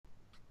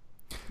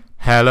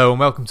Hello and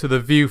welcome to The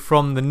View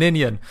from the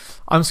Ninian.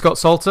 I'm Scott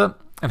Salter,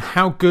 and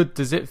how good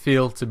does it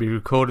feel to be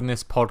recording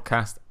this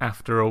podcast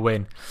after a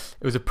win?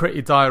 It was a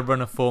pretty dire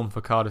run of form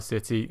for Cardiff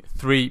City.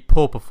 3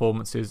 poor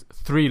performances,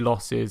 3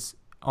 losses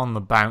on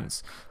the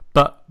bounce,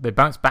 but they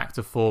bounced back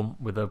to form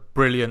with a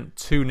brilliant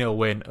 2-0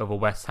 win over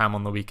West Ham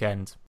on the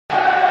weekend.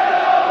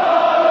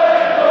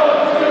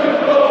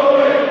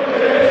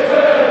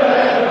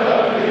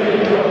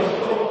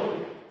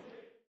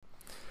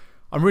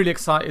 I'm really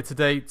excited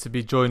today to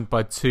be joined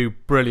by 2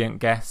 brilliant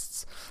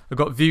guests. I've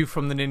got View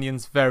from the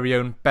Ninian's very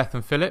own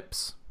Bethan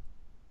Phillips.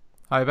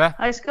 Hi, Beth.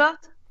 Hi,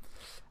 Scott.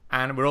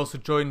 And we're also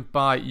joined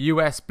by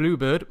US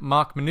Bluebird,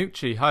 Mark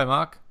Minucci. Hi,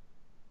 Mark.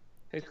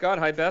 Hey, Scott.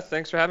 Hi, Beth.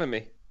 Thanks for having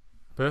me.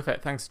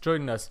 Perfect. Thanks for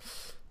joining us.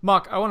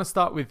 Mark, I want to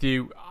start with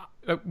you.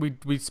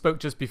 We spoke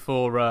just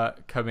before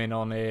coming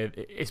on here.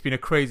 It's been a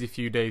crazy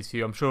few days for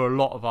you. I'm sure a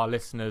lot of our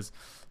listeners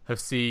have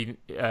seen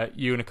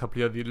you and a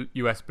couple of other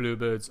US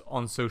Bluebirds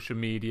on social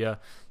media.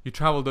 You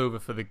travelled over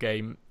for the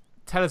game.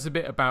 Tell us a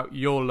bit about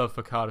your love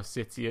for Cardiff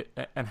City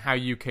and how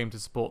you came to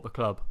support the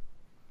club.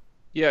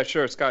 Yeah,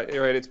 sure, Scott.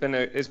 You're right. It's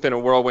been a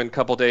whirlwind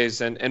couple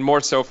days, and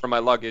more so for my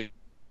luggage.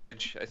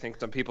 I think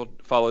some people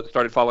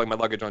started following my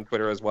luggage on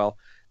Twitter as well.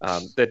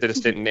 That did a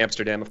stint in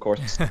Amsterdam, of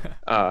course.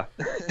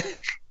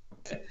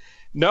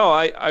 No,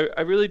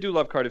 I really do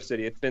love Cardiff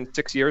City. It's been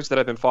 6 years that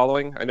I've been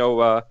following.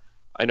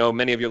 I know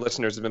many of your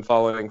listeners have been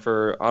following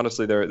for,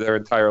 honestly, their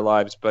entire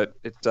lives, but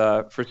it's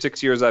for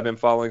 6 years I've been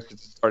following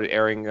since it started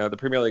airing. The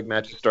Premier League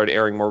matches started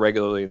airing more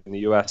regularly in the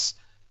U.S.,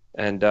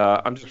 and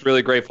I'm just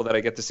really grateful that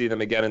I get to see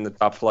them again in the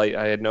top flight.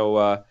 I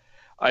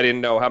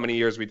didn't know how many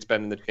years we'd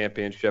spend in the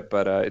Championship,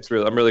 but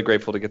I'm really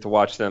grateful to get to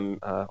watch them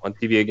on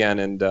TV again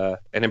and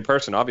in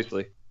person,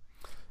 obviously.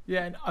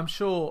 Yeah, and I'm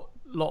sure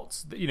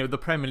the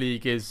Premier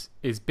League is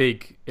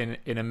big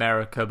in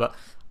America, but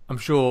I'm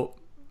sure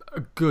a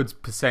good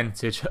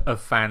percentage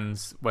of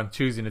fans, when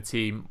choosing a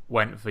team,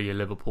 went for your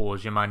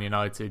Liverpools, your Man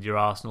United, your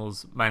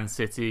Arsenals, Man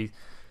City.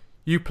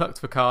 You plucked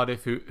for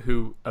Cardiff,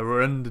 who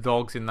are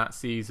underdogs in that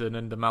season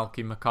under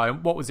Malky Mackay.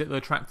 What was it that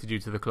attracted you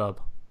to the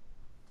club?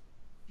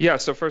 Yeah,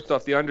 so first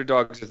off, the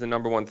underdogs is the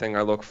number one thing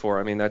I look for.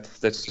 I mean, that's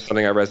just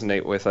something I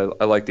resonate with.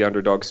 I like the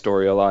underdog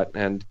story a lot,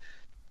 and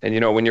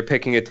when you're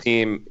picking a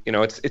team,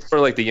 it's sort of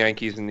like the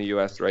Yankees in the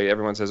U.S., right?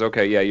 Everyone says,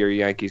 okay, yeah, you're a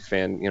Yankees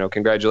fan.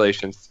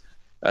 Congratulations.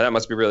 That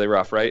must be really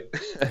rough, right?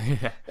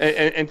 Yeah.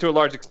 and to a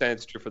large extent,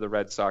 it's true for the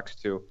Red Sox,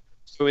 too.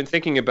 So in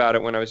thinking about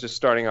it, when I was just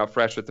starting out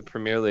fresh with the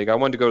Premier League, I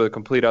wanted to go to the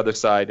complete other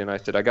side, and I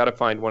said, I got to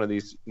find one of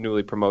these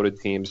newly promoted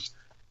teams.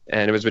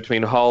 And it was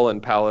between Hull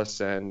and Palace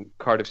and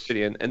Cardiff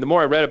City. And the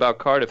more I read about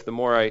Cardiff, the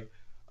more I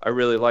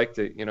really liked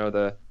it.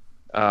 The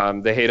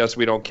they hate us,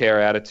 we don't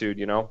care attitude,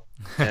 and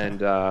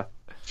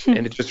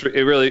and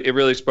it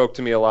really spoke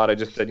to me a lot. I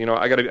just said,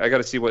 I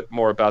gotta see what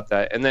more about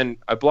that. And then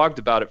I blogged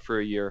about it for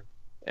a year,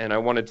 and I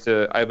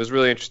was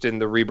really interested in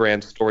the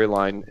rebrand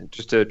storyline,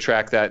 just to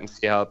track that and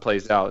see how it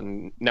plays out.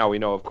 And now we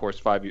know, of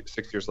course,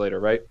 6 years later,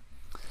 right?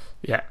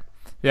 Yeah,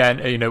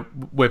 and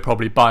we're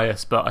probably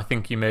biased, but I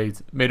think you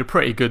made a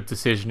pretty good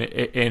decision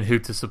in who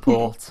to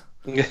support.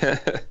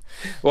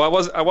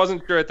 Well, I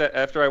wasn't sure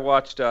after I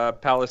watched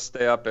Palace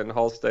stay up and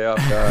Hull stay up.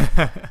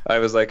 I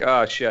was like,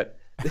 oh shit.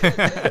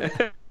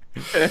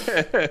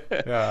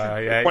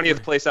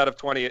 20th place out of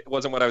 20. It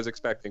wasn't what I was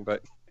expecting,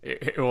 but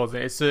it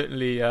wasn't. It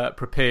certainly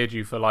prepared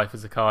you for life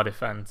as a Cardiff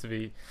fan, to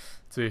be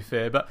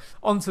fair. But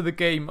on to the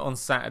game on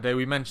Saturday.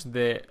 We mentioned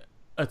a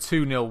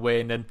 2-0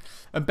 win,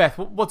 and Beth,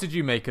 what did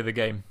you make of the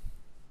game?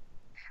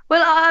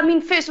 Well, I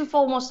mean, first and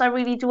foremost, I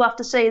really do have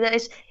to say that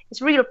it's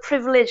a real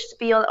privilege to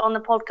be on the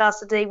podcast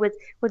today with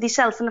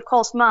yourself and, of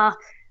course, Ma.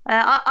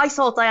 I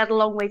thought I had a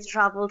long way to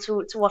travel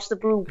to watch the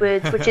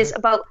Bluebirds, which is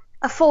about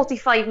a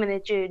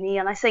 45-minute journey,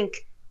 and I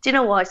think, do you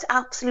know what? It's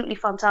absolutely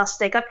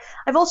fantastic.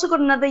 I've also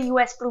got another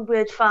US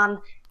Bluebird fan,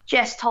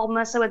 Jess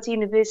Thomas. I went to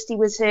university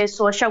with her,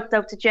 so a shout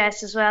out to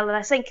Jess as well. And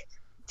I think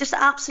just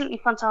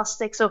absolutely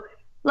fantastic. So,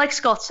 like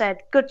Scott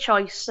said, good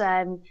choice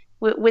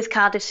with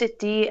Cardiff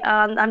City,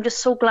 and I'm just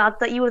so glad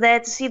that you were there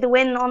to see the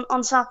win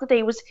on Saturday.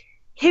 It was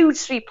huge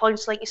 3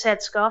 points, like you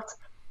said, Scott.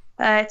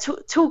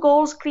 Two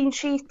goals, clean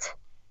sheet.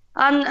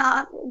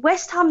 And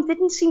West Ham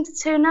didn't seem to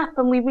turn up,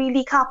 and we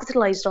really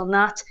capitalised on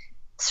that.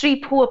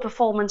 3 poor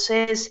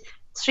performances,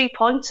 3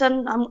 points,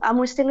 and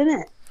we're still in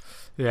it.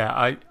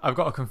 Yeah, I've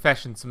got a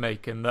confession to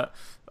make, in that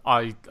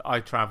I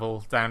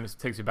travel down. It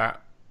takes me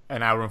about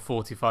an hour and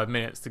 45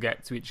 minutes to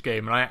get to each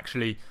game, and I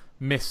actually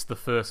missed the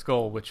first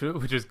goal, which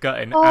was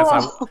gutting.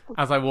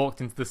 As I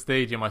walked into the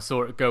stadium, I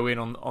saw it go in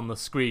on the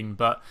screen.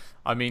 But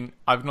I mean,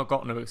 I've not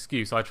got no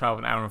excuse. I travelled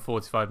an hour and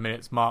 45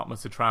 minutes. Mark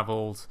must have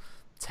travelled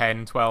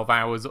 10, 12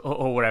 hours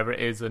or whatever it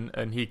is,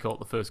 and he caught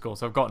the first goal,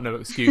 so I've got no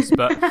excuse.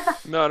 But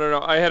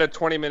no, I had a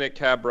 20-minute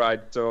cab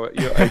ride, so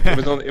it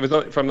was only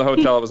from the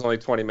hotel. It was only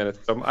 20 minutes,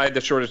 so I had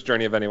the shortest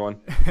journey of anyone.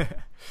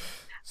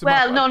 So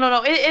well,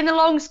 no. In the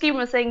long scheme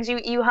of things,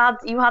 you had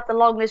the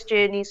longest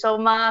journey. So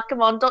Mark,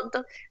 come on,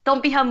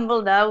 don't be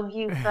humble now.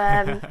 You've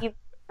done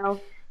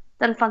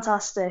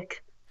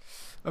fantastic.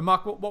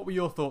 Mark, what were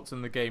your thoughts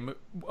on the game?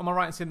 Am I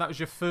right in saying that was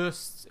your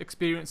first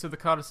experience of the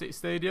Cardiff City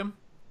Stadium?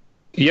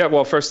 Yeah,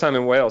 well, first time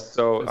in Wales.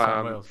 So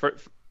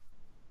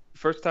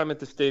first time at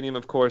the stadium,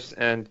 of course.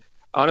 And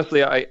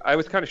honestly, I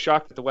was kind of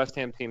shocked at the West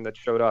Ham team that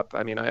showed up.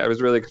 I mean, I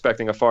was really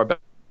expecting a far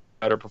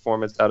better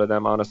performance out of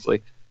them,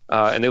 honestly.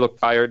 And they looked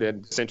tired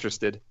and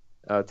disinterested,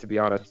 to be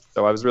honest.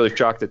 So I was really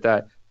shocked at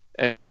that.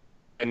 And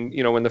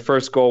when the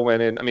first goal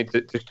went in, I mean,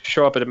 to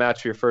show up at a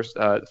match for your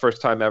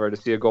first time ever, to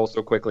see a goal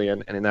so quickly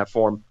and in that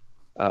form,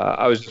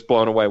 I was just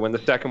blown away. When the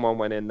second one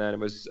went in, then it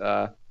was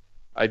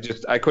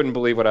I couldn't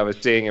believe what I was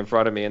seeing in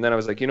front of me. And then I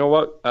was like, you know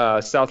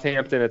what?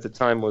 Southampton at the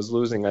time was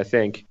losing, I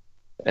think.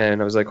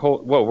 And I was like,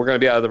 whoa, we're going to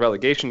be out of the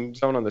relegation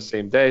zone on the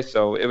same day.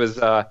 So it was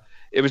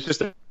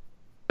just a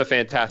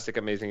fantastic,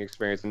 amazing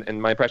experience.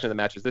 And my impression of the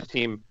match is this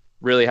team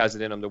really has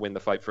it in them to win the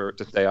fight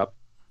to stay up.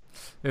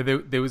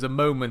 There was a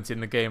moment in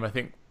the game, I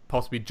think,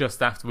 possibly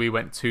just after we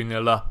went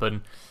 2-0 up,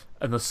 and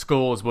the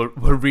scores were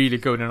really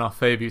going in our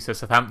favour. So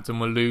Southampton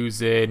were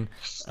losing,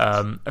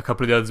 a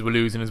couple of the others were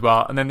losing as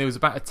well. And then there was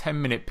about a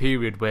 10-minute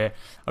period where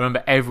I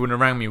remember everyone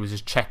around me was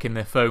just checking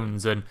their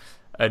phones, and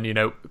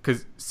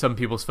because some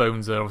people's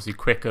phones are obviously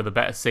quicker, the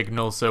better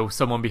signal. So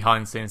someone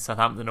behind saying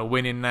Southampton are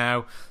winning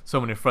now,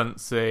 someone in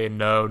front saying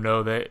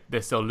no,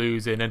 they're still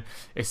losing, and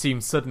it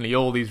seemed suddenly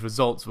all these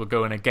results were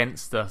going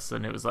against us,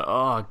 and it was like,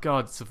 oh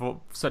God, it's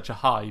such a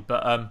high.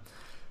 But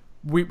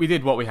we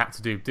did what we had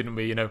to do, didn't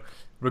we?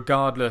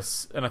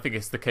 Regardless, and I think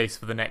it's the case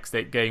for the next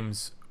 8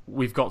 games,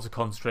 we've got to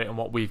concentrate on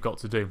what we've got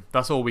to do.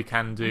 That's all we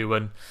can do.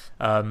 And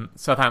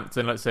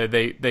Southampton, let's say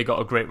they got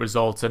a great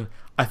result, and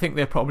I think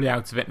they're probably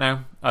out of it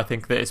now. I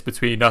think that it's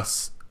between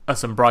us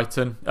and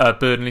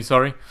Burnley,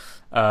 sorry.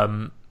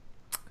 But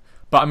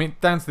I mean,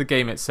 down to the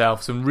game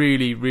itself, some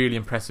really, really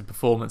impressive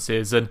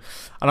performances, and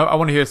I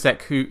want to hear a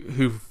sec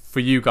who for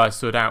you guys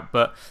stood out.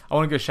 But I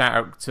want to give a shout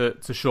out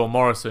to Sean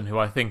Morrison, who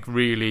I think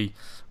really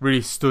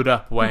stood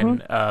up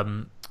when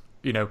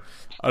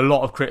a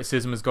lot of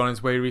criticism has gone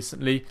his way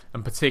recently,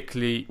 and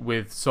particularly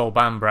with Sol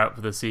Bamba out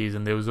for the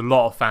season, there was a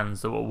lot of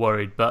fans that were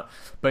worried, but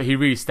he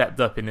really stepped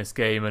up in this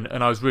game,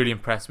 and I was really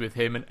impressed with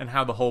him and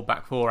how the whole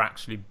back four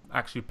actually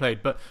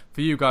played. But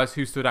for you guys,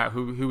 who stood out?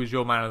 Who was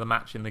your man of the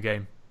match in the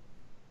game?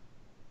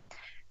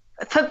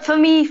 For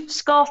me,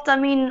 Scott, I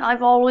mean,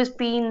 I've always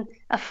been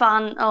a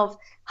fan of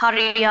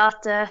Harry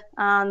Arter,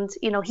 and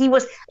he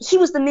was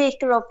the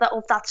maker of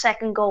that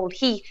second goal.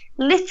 He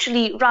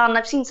literally ran.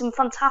 I've seen some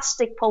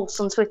fantastic posts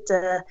on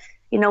Twitter,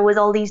 with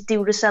all these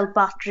Duracell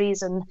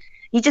batteries, and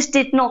he just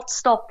did not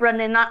stop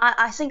running.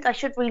 I think I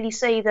should really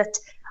say that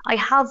I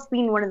have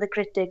been one of the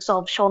critics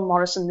of Sean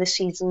Morrison this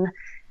season.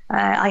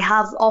 I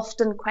have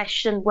often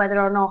questioned whether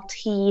or not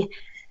he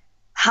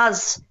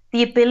has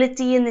the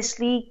ability in this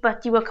league,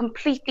 but you were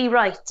completely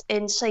right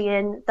in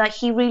saying that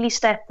he really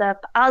stepped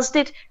up, as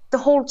did the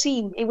whole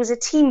team. It was a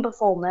team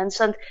performance,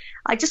 and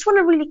I just want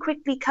to really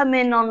quickly come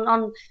in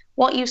on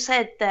what you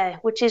said there,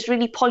 which is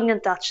really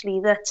poignant actually,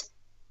 that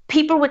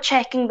people were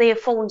checking their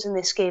phones in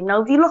this game.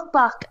 Now, if you look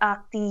back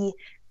at the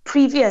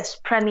previous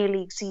Premier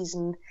League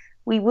season,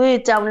 we were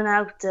down and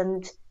out,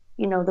 and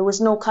there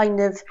was no kind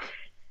of,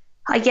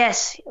 I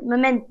guess,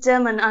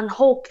 momentum and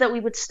hope that we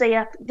would stay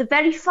up. The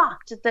very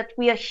fact that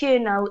we are here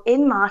now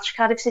in March,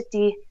 Cardiff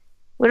City,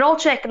 we're all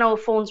checking our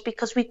phones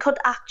because we could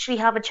actually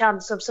have a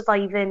chance of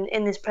surviving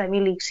in this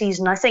Premier League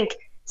season, I think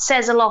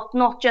says a lot,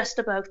 not just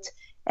about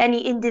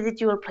any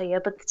individual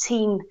player, but the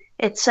team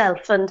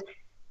itself. And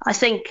I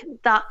think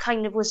that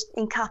kind of was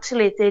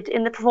encapsulated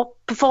in the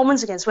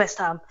performance against West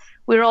Ham.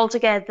 We were all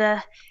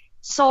together,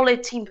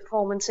 solid team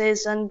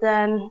performances, and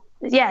I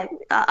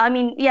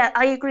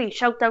agree.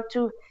 Shout out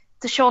to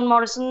Sean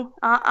Morrison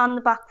and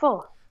the back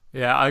four.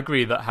 Yeah, I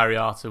agree that Harry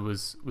Arter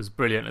was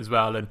brilliant as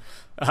well, and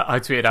I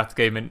tweeted after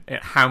the game, and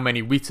how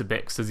many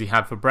Weetabix has he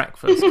had for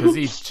breakfast, because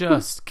he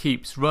just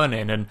keeps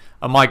running, and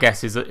my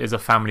guess is a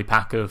family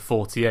pack of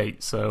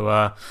 48, so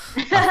I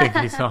think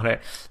he's on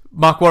it.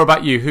 Mark, what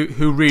about you?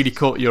 Who really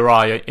caught your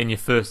eye in your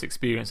first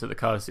experience at the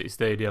Cardiff City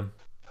Stadium?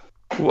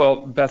 Well,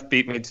 Beth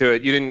beat me to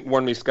it. You didn't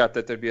warn me, Scott,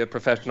 that there'd be a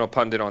professional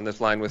pundit on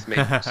this line with me.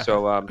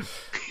 So,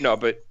 no,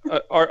 but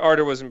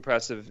Arter was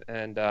impressive,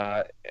 and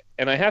I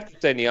have to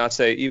say,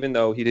 Niasse, even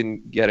though he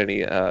didn't get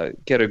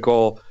a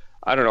goal,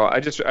 I don't know.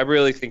 I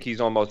really think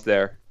he's almost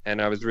there, and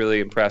I was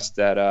really impressed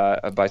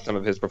by some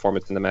of his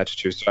performance in the match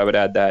too. So I would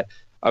add that.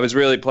 I was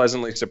really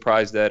pleasantly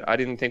surprised that I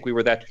didn't think we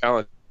were that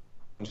challenged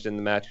in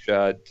the match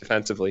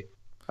defensively.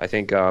 I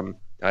think.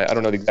 I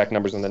don't know the exact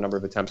numbers on the number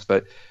of attempts,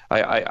 but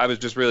I was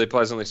just really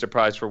pleasantly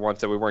surprised for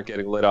once that we weren't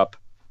getting lit up.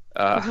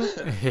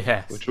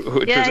 Yes.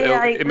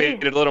 It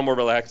made it a little more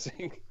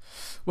relaxing.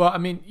 Well, I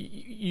mean,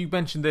 you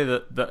mentioned there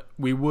that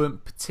we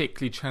weren't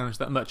particularly challenged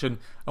that much, and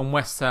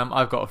West Ham,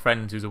 I've got a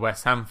friend who's a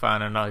West Ham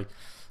fan, and I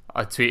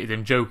tweeted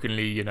him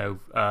jokingly,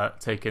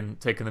 taking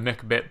the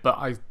mick a bit, but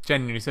I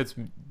genuinely said to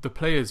him, the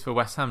players for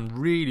West Ham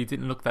really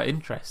didn't look that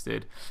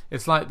interested.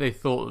 It's like they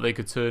thought that they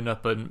could turn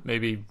up and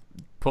maybe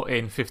put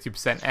in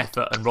 50%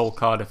 effort and roll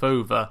Cardiff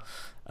over.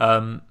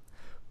 But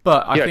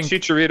I think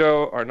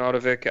Chicharito,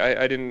 Arnautovic,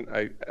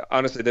 I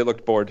honestly, they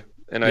looked bored.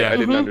 and I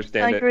didn't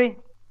understand I agree.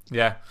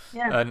 Yeah.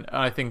 Yeah. And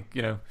I think,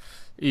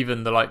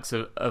 even the likes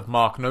of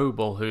Mark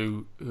Noble,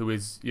 who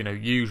is,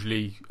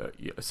 usually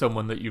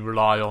someone that you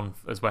rely on,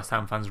 as West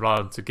Ham fans rely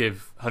on, to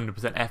give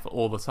 100% effort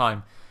all the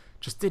time,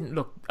 just didn't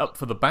look up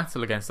for the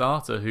battle against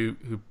Arthur, who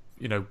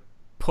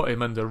put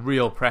him under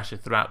real pressure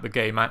throughout the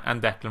game,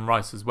 and Declan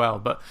Rice as well.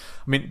 But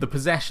I mean, the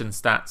possession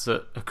stats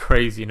are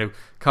crazy.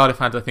 Cardiff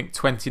had, I think,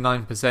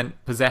 29%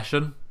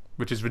 possession,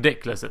 which is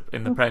ridiculous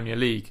in the Premier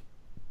League.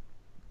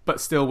 But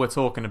still, we're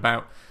talking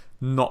about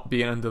not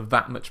being under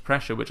that much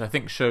pressure, which I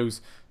think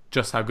shows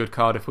just how good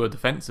Cardiff were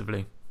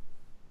defensively.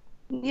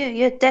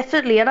 Yeah,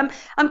 definitely. And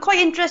I'm quite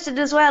interested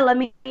as well. I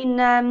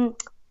mean,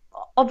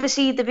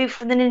 obviously the View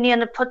from the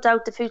Ninian had put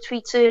out a few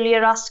tweets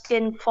earlier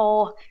asking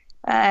for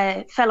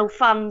fellow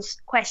fans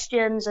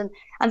questions, and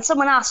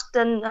someone asked,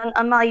 and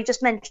I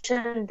just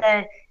mentioned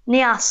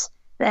Niasse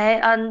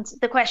there, and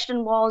the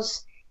question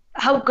was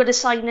how good a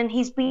signing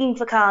he's been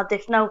for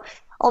Cardiff. Now,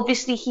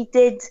 obviously he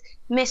did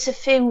miss a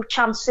few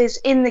chances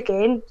in the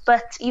game,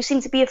 but you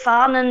seem to be a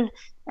fan, and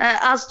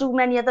as do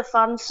many other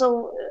fans.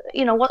 So,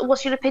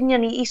 what's your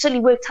opinion? He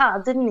certainly worked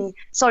hard, didn't he?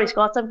 Sorry,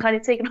 Scott, I'm kind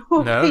of taking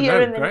over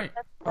here. No, great.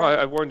 Oh,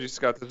 I warned you,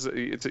 Scott.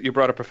 You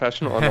brought a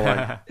professional on the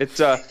line.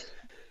 It's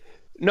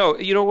no,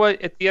 you know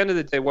what? At the end of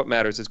the day, what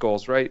matters is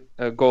goals, right?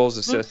 Goals,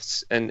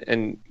 assists,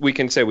 and we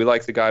can say we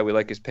like the guy, we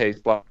like his pace,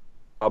 blah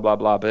blah blah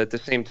blah. But at the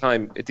same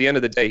time, at the end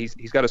of the day,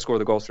 he's got to score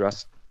the goals for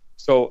us.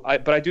 So,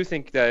 but I do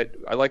think that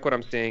I like what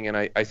I'm seeing, and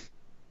I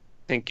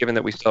think given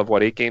that we still have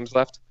 8 games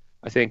left,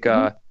 I think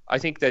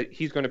that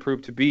he's going to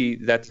prove to be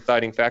that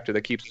deciding factor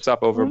that keeps us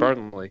up over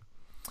Burnley.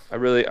 I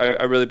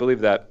really believe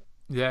that.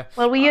 Yeah.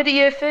 Well, we heard it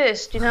here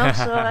first, so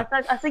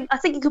I think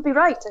you could be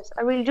right.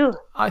 I really do.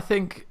 I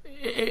think,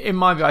 in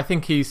my view, I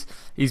think he's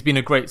been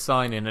a great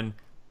signing, and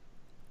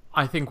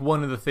I think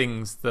one of the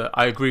things that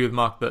I agree with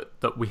Mark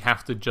that we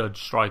have to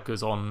judge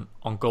strikers on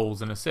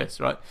goals and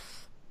assists, right?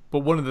 But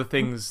one of the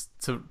things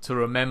to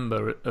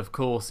remember, of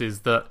course, is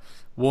that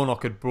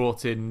Warnock had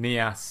brought in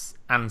Niasse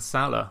and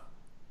Salah,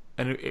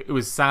 and it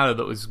was Salah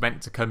that was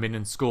meant to come in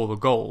and score the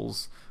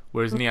goals,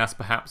 whereas Niasse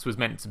perhaps was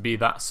meant to be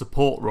that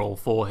support role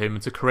for him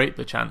to create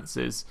the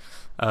chances.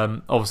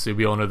 Obviously,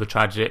 we all know the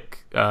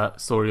tragic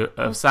story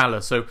of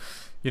Salah, so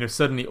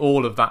suddenly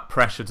all of that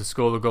pressure to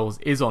score the goals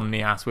is on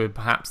Niasse, where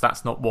perhaps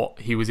that's not what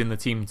he was in the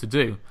team to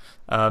do.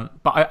 But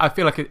I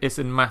feel like it's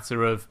a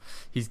matter of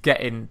he's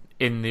getting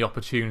in the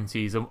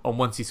opportunities, and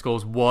once he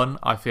scores one,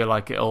 I feel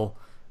like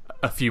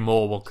a few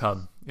more will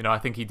come. I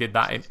think he did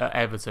that at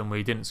Everton, where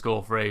he didn't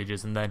score for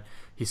ages, and then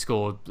he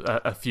scored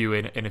a few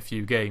in a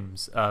few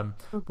games. But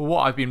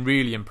what I've been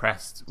really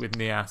impressed with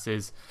Niasse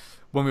is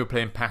when we were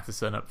playing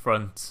Patterson up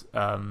front,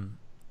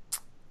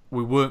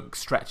 we weren't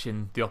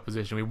stretching the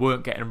opposition, we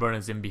weren't getting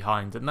runners in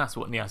behind, and that's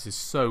what Niasse is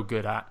so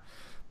good at,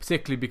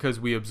 particularly because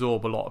we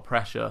absorb a lot of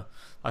pressure.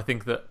 I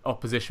think that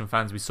opposition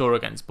fans, we saw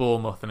against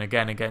Bournemouth and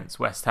again against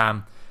West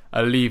Ham,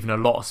 are leaving a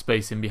lot of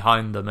space in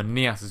behind them, and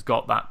Niasse has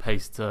got that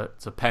pace to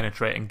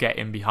penetrate and get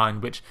in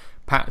behind, which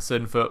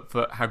Patterson,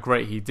 for how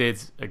great he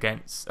did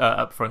against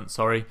up front,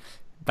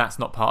 that's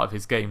not part of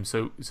his game.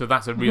 So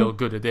that's a real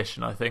good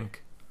addition, I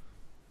think.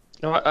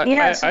 No, I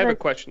have a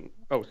question.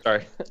 Oh,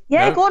 sorry.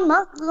 Yeah, No? Go on,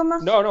 Mark.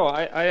 No,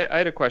 I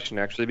had a question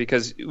actually,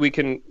 because we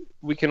can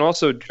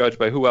also judge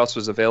by who else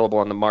was available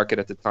on the market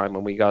at the time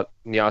when we got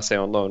Niasse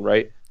on loan,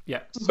 right?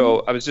 Yeah.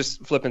 So I was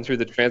just flipping through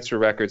the transfer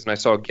records and I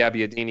saw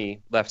Gabbiadini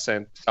left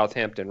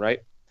Southampton,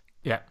 right?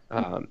 Yeah.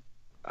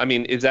 I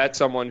mean, is that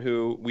someone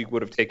who we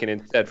would have taken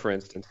instead, for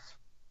instance?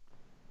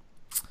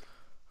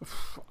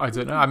 I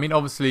don't know. I mean,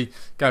 obviously,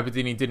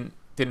 Gabbiadini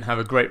didn't have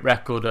a great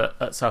record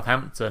at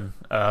Southampton.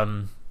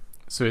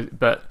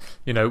 But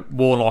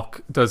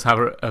Warnock does have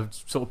a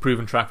sort of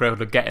proven track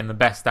record of getting the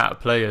best out of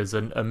players,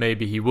 and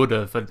maybe he would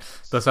have. And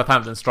the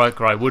Southampton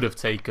striker I would have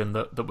taken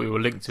that we were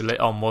linked to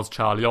later on was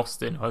Charlie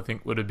Austin, who I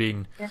think would have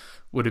been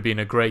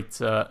a great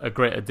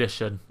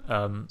addition.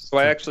 So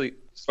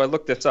I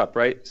looked this up,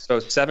 right? So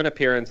 7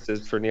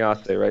 appearances for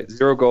Niasse, right?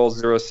 0 goals,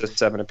 0 assists,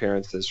 7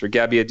 appearances. For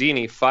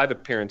Gabbiadini, 5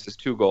 appearances,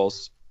 2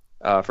 goals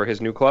for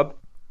his new club.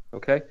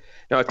 Okay.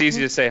 Now it's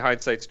easy to say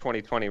hindsight's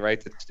 20/20,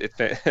 right?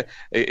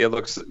 It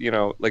looks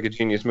like a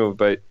genius move,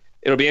 but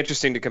it'll be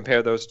interesting to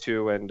compare those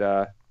two. And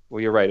well,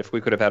 you're right. If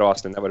we could have had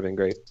Austin, that would have been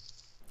great.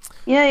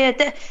 Yeah,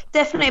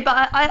 definitely.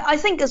 But I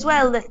think as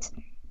well that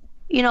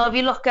if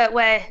you look at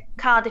where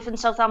Cardiff and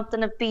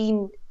Southampton have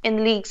been in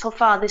the league so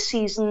far this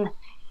season,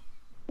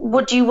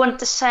 would you want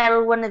to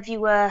sell one of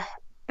your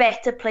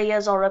better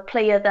players or a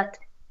player that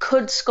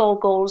could score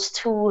goals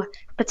to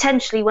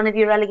potentially one of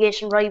your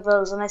relegation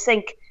rivals? And I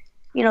think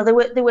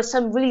there were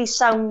some really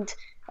sound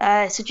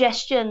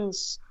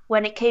suggestions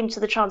when it came to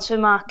the transfer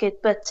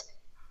market, but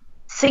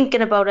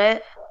thinking about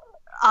it,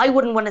 I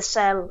wouldn't want to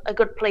sell a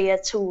good player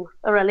to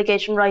a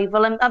relegation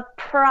rival, and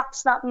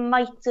perhaps that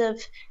might have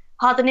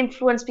had an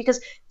influence, because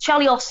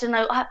Charlie Austin,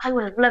 I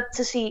would have loved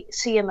to see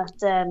him at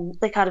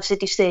the Cardiff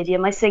City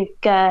Stadium. I think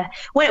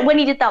when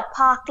he did that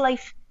Park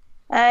Life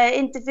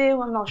interview.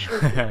 I'm not sure.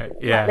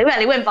 Yeah.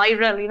 Well, it went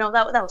viral. You know,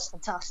 that was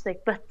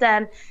fantastic. But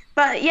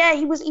yeah,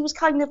 he was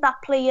kind of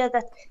that player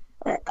that.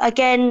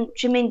 Again,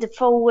 Jermaine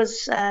Defoe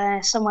was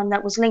someone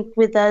that was linked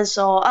with us,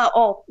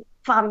 or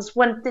fans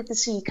wanted to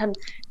see come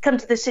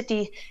to the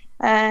city.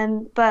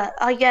 But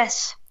I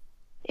guess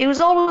it was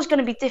always going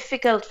to be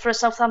difficult for a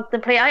Southampton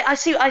player. I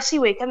see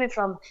where you're coming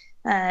from,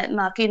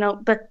 Mark. You know,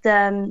 but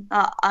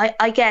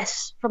I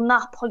guess from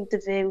that point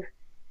of view,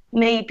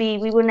 maybe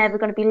we were never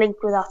going to be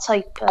linked with that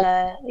type,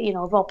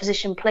 of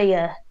opposition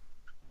player.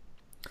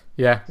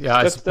 Yeah.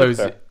 I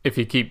suppose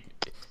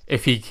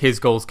if his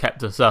goals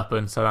kept us up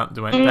and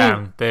Southampton went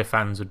down, their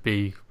fans would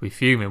be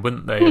fuming,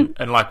 wouldn't they?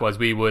 And likewise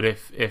we would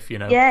if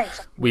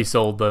we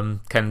sold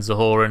them Ken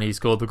Zahora and he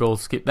scored the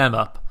goals to keep them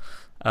up.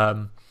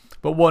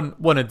 But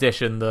one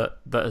addition that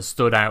has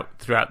stood out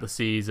throughout the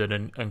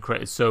season and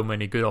created so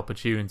many good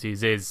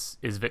opportunities is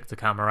Victor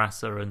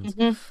Camarasa,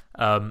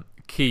 and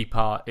key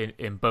part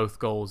in both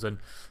goals. And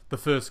the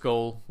first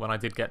goal, when I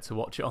did get to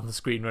watch it on the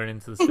screen running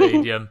into the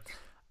stadium,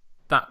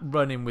 that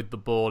running with the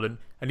ball and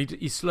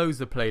he slows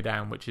the play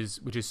down, which is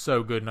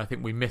so good, and I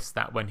think we missed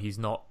that when he's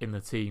not in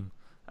the team.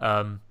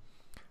 And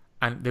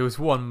there was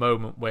one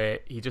moment where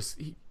he takes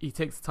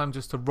the time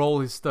just to roll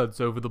his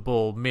studs over the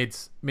ball mid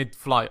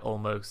flight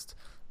almost.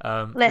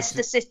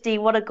 Leicester City,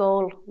 what a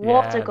goal!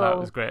 What a goal! That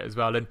was great as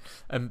well.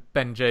 And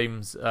Ben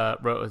James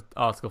wrote an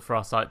article for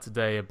our site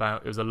today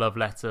about it was a love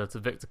letter to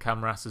Victor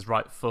Camarasa's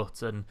right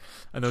foot, and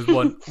there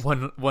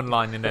was one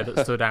line in there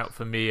that stood out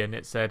for me, and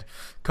it said,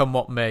 "Come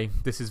what may,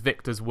 this is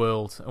Victor's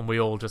world, and we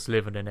all just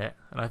living in it."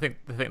 And I think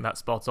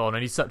that's spot on.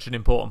 And he's such an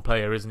important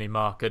player, isn't he,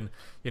 Mark? And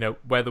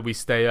whether we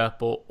stay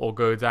up or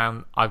go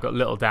down, I've got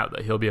little doubt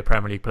that he'll be a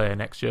Premier League player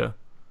next year.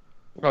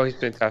 Oh, he's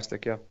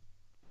fantastic. Yeah,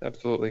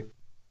 absolutely.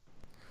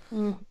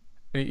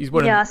 He's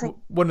one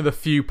of the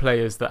few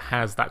players that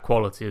has that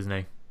quality, isn't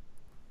he?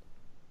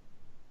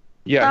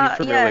 Yeah, he's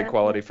Premier League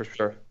quality for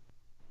sure.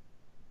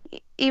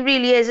 He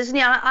really is, isn't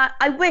he?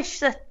 I wish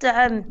that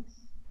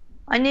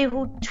I knew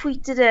who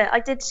tweeted it. I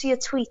did see a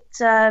tweet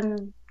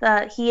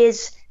that he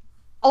is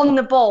on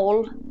the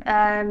ball.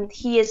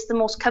 He is the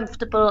most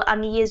comfortable,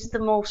 and he is the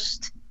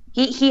most.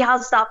 He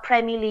has that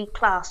Premier League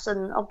class,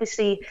 and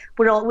obviously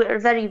we're a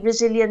very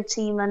resilient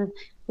team, and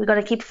we've got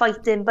to keep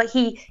fighting. But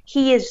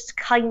he is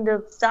kind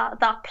of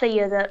that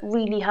player that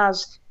really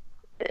has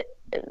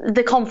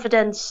the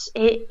confidence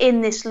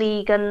in this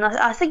league. And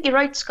I think you're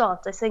right,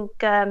 Scott. I think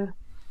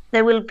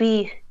there will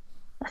be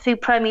a few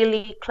Premier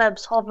League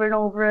clubs hovering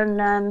over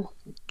and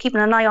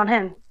keeping an eye on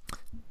him.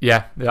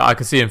 Yeah, I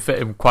can see him fit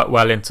him quite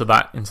well into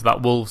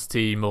that Wolves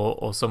team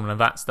or someone of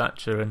that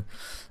stature. And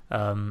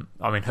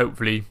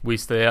hopefully we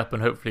stay up,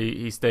 and hopefully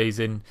he stays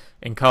in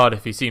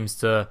Cardiff. He seems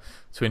to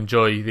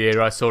enjoy the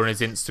era. I saw on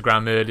his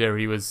Instagram earlier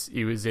he was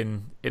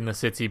in the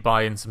city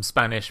buying some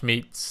Spanish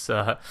meats.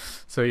 So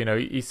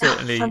he's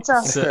certainly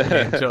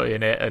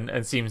enjoying it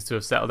and seems to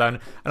have settled down.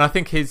 And I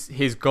think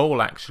his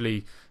goal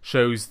actually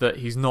shows that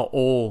he's not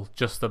all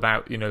just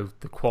about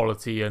the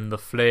quality and the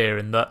flair,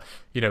 and that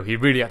he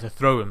really had to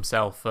throw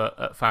himself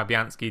at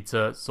Fabianski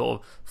to sort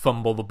of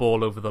fumble the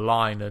ball over the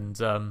line, and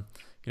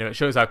it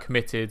shows how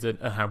committed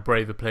and how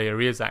brave a player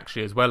he is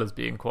actually, as well as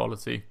being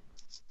quality.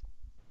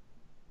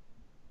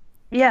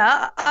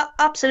 Yeah,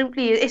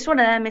 absolutely. It's one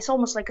of them. It's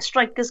almost like a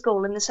striker's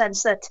goal in the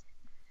sense that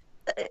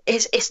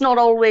it's not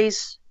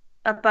always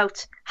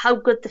about how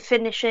good the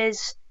finish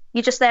is.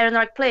 You're just there in the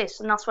right place,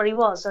 and that's where he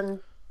was. And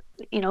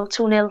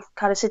 2-0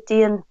 Cardiff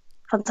City, and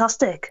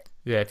fantastic.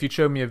 Yeah, if you'd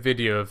show me a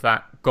video of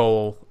that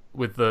goal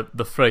with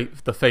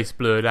the face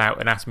blurred out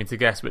and asked me to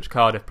guess which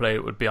Cardiff player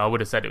it would be, I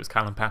would have said it was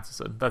Callum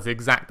Patterson. That's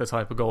exactly the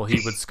type of goal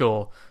he would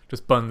score,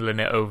 just bundling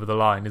it over the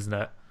line, isn't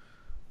it?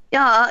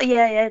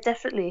 Yeah,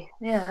 definitely.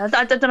 Yeah,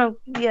 I don't know.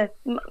 Yeah,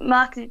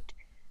 Mark,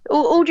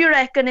 who do you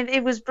reckon if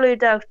it was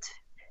blurred out?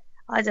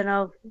 I don't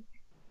know.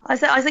 I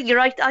think you're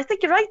right. I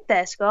think you're right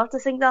there, Scott. I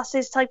think that's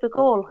his type of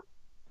goal.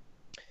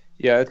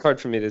 Yeah, it's hard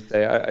for me to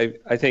say.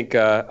 I think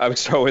I was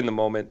so in the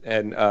moment,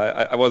 and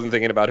I wasn't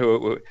thinking about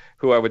who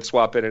I would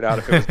swap in and out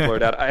if it was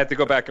blurred out. I had to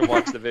go back and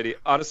watch the video.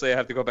 Honestly, I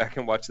have to go back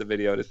and watch the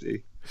video to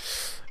see.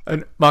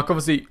 And Mark,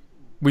 obviously,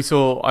 I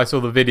saw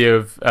the video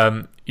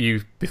of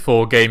you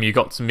before game. You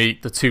got to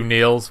meet the two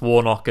Neils,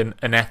 Warnock and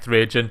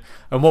Etheridge, and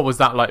what was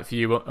that like for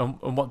you?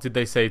 And what did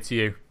they say to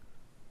you?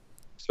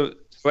 So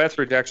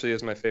Etheridge actually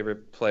is my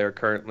favorite player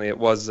currently. It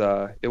was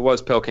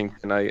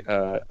Pilkington.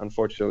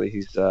 Unfortunately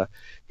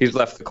he's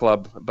left the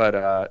club,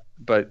 but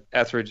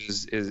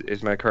Etheridge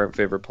is my current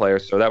favorite player.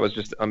 So that was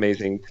just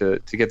amazing to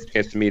get the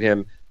chance to meet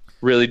him.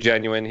 Really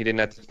genuine. He didn't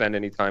have to spend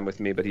any time with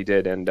me, but he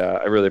did, and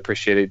I really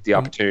appreciated the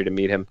opportunity to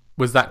meet him.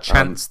 Was that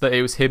chance that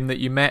it was him that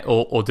you met,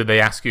 or did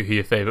they ask you who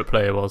your favorite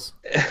player was?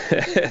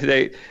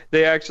 They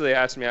actually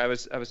asked me. I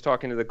was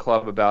talking to the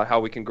club about how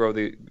we can grow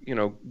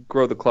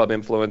the club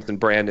influence and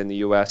brand in the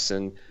U.S.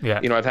 And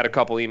I've had a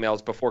couple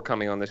emails before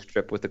coming on this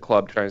trip with the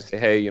club trying to say,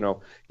 hey, you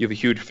have a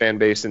huge fan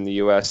base in the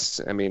U.S.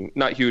 I mean,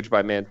 not huge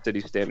by Man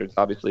City standards,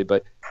 obviously,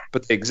 but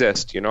they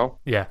exist,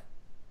 Yeah.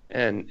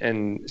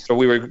 and so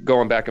we were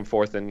going back and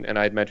forth, and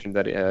I had mentioned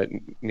that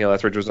Neil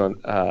Etheridge was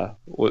on,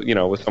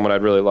 was someone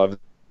I'd really love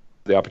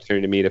the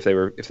opportunity to meet if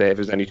there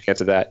was any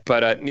chance of that.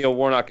 But Neil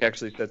Warnock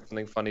actually said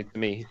something funny to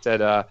me. He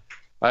said,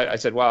 I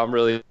said, wow, I'm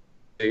really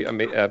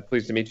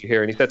pleased to meet you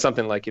here. And he said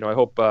something like, I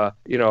hope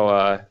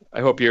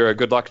you're a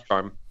good luck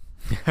charm.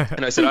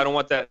 And I said, I don't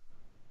want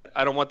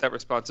that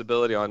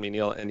responsibility on me,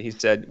 Neil. And he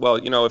said, well,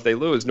 if they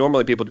lose,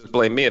 normally people just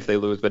blame me if they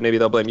lose, but maybe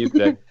they'll blame you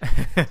today.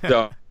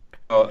 So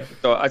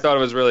I thought it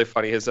was really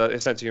funny. His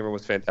sense of humor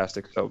was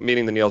fantastic. So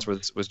meeting the Neils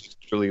was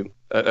just truly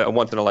a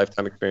once in a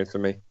lifetime experience for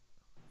me.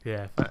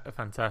 Yeah,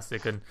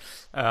 fantastic, and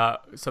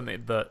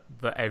something that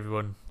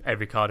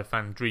every Cardiff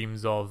fan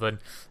dreams of.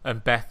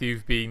 And Beth,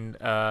 you've been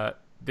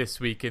this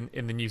week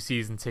in the new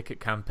season ticket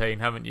campaign,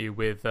 haven't you?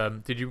 With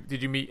did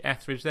you meet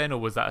Etheridge then, or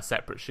was that a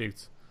separate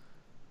shoot?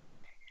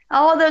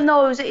 Oh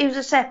no, it was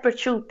a separate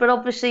shoot, but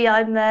obviously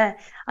I'm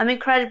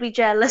incredibly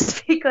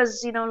jealous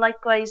because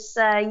likewise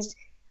he's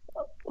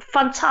a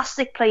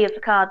fantastic player for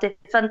Cardiff,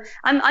 and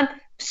I'm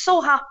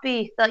so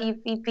happy that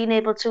you've been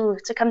able to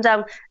come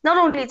down, not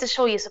only to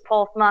show your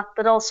support, Matt,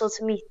 but also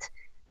to meet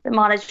the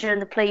manager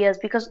and the players,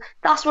 because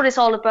that's what it's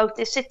all about.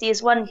 The city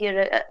is one here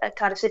at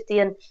Cardiff City,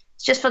 and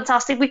it's just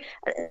fantastic.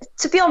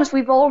 To be honest,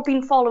 we've all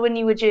been following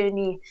your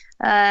journey.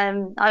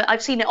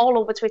 I've seen it all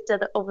over Twitter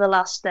over the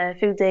last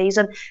few days,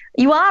 and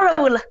you are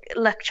our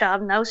luck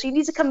charm now. So you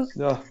need to come.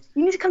 No.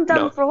 You need to come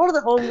down for all of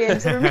the home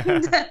games.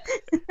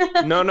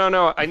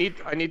 No. I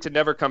need to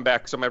never come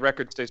back, so my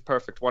record stays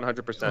perfect,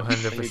 100%.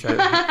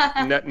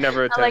 100%.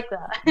 Never attempt. I like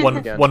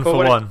that. One for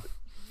one.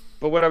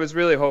 But what I was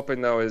really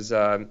hoping though is,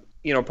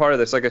 part of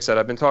this, like I said,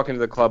 I've been talking to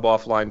the club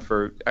offline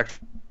for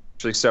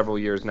actually several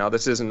years now.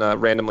 This isn't a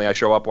randomly I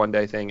show up one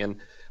day thing, and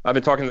I've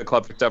been talking to the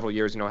club for several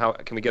years. How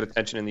can we get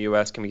attention in the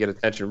U.S.? Can we get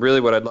attention? Really,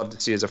 what I'd love to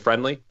see is a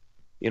friendly.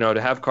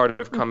 To have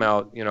Cardiff come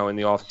out, in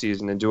the off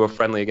season and do a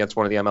friendly against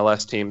one of the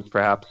MLS teams,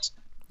 perhaps.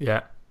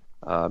 Yeah.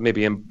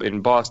 Maybe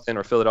in Boston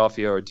or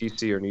Philadelphia or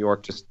DC or New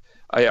York. Just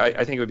I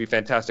think it would be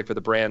fantastic for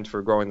the brand,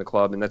 for growing the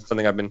club, and that's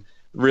something I've been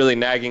really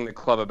nagging the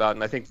club about.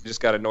 And I think they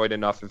just got annoyed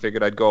enough and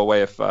figured I'd go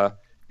away if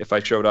I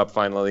showed up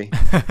finally.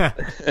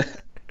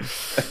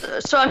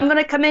 So I'm going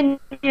to come in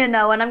here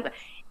now, and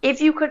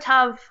if you could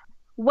have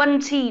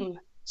one team.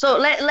 So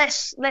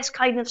let's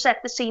kind of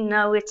set the scene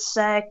now. It's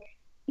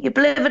your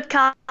beloved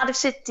Cardiff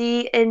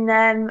City in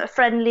a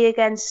friendly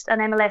against an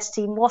MLS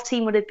team. What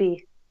team would it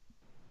be?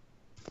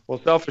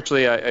 Well,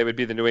 selfishly, it would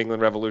be the New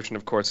England Revolution,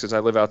 of course, because I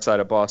live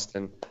outside of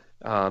Boston,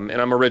 and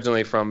I'm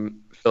originally from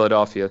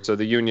Philadelphia. So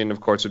the Union,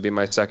 of course, would be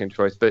my second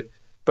choice. But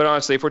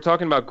honestly, if we're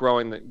talking about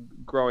growing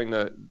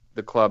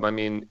the club, I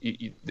mean,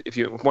 if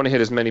you want to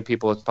hit as many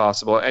people as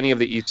possible, any of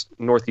the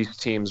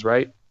Northeast teams,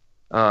 right?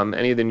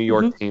 Any of the New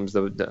York teams,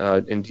 in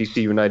DC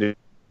United,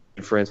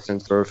 for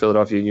instance, or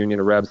Philadelphia Union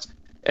or Rebs,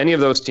 any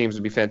of those teams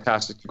would be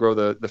fantastic to grow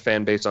the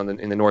fan base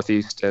in the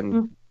Northeast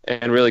and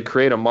really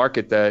create a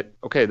market that,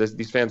 okay,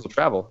 these fans will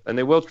travel, and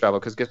they will travel,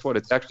 because guess what?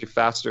 It's actually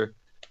faster,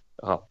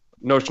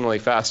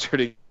 notionally faster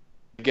to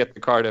get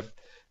to Cardiff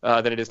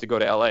than it is to go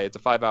to LA. It's a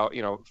 5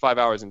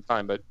 hours in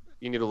time, but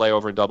you need a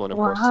layover in Dublin, of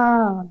course.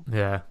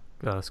 Yeah,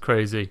 that's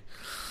crazy.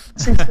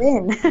 That's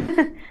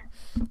insane.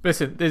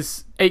 Listen,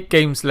 there's 8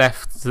 games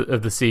left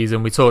of the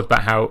season. We talked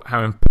about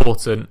how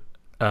important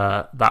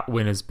that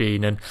win has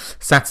been, and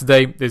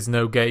Saturday there's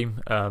no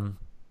game.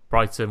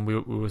 Brighton, we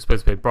were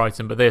supposed to play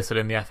Brighton, but they're still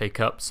in the FA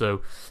Cup,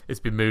 so it's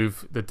been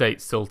moved. The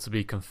date's still to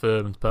be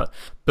confirmed, but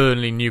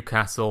Burnley,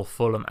 Newcastle,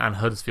 Fulham and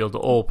Huddersfield are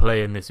all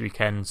playing this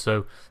weekend,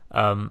 so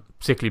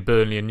particularly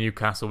Burnley and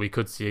Newcastle, we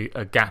could see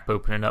a gap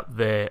opening up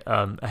there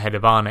ahead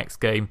of our next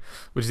game,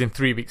 which is in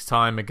 3 weeks'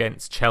 time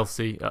against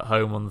Chelsea at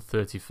home on the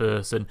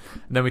 31st, and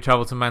then we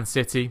travel to Man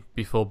City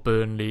before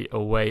Burnley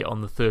away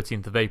on the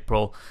 13th of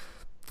April.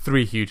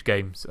 3 huge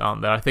games,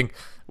 aren't there? I think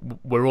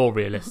we're all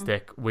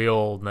realistic. We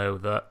all know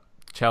that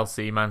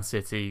Chelsea, Man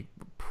City,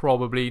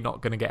 probably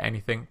not going to get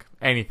anything.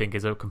 Anything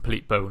is a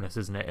complete bonus,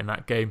 isn't it, in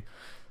that game?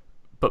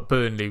 But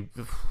Burnley,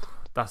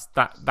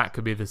 that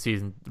could be the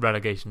season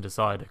relegation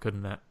decider,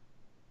 couldn't it?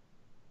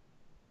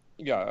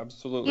 Yeah,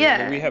 absolutely.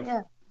 Yeah, I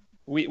mean,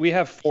 we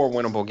have 4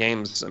 winnable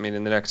games. I mean,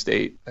 in the next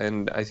 8,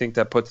 and I think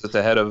that puts us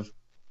ahead of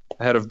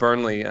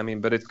Burnley. I mean,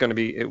 but it's going to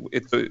be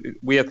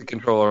we have to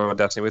control our own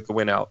destiny. We have to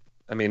win out.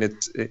 I mean,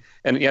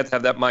 and you have to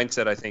have that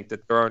mindset. I think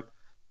that there aren't,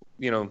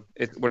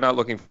 we're not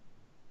looking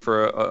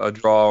for a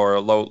draw or a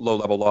low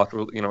level loss.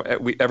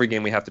 Every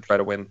game we have to try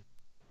to win.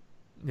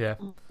 Yeah,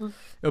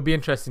 it'll be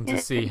interesting to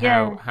see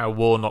how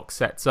Warnock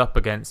sets up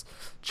against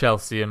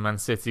Chelsea and Man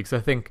City, because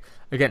I think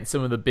against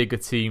some of the bigger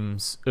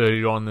teams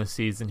earlier on this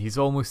season, he's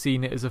almost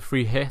seen it as a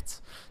free hit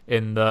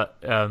in that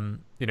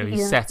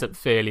he's set up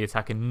fairly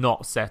attacking,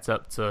 not set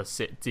up to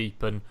sit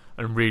deep and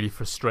really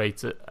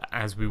frustrate it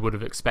as we would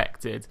have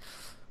expected.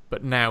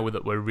 But now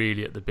that we're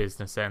really at the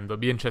business end, it'll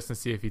be interesting to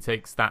see if he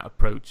takes that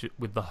approach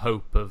with the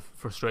hope of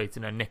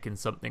frustrating and nicking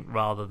something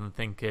rather than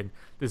thinking,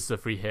 this is a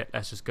free hit,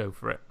 let's just go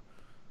for it.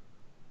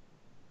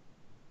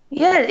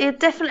 Yeah, it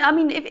definitely. I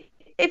mean,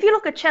 if you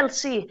look at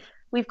Chelsea,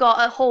 we've got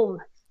at home,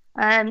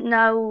 and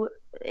now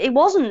it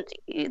wasn't.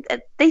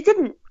 They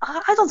didn't.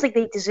 I don't think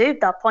they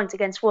deserved that point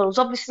against Wolves.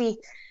 Obviously,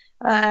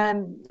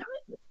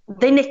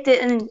 they nicked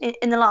it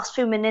in the last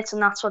few minutes,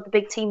 and that's what the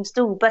big teams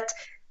do. But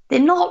they're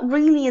not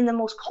really in the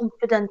most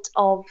confident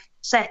of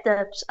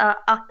setups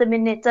at the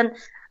minute. And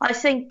I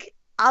think,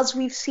 as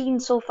we've seen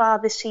so far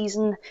this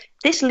season,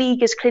 this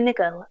league is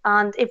clinical.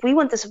 And if we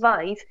want to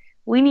survive,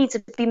 we need to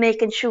be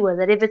making sure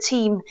that if a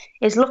team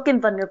is looking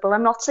vulnerable,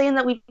 I'm not saying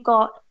that we've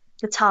got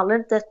the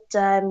talent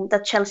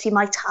that Chelsea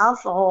might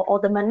have or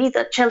the money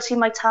that Chelsea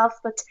might have,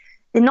 but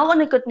they're not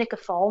in a good nick of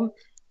form.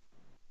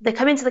 They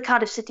come into the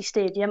Cardiff City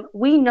Stadium.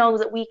 We know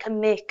that we can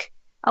make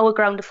our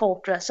ground a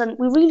fortress, and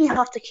we really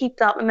have to keep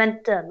that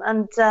momentum.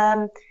 And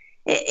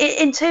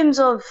in terms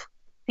of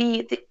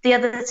the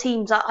other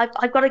teams,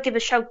 I've got to give a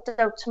shout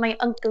out to my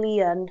uncle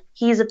Ian.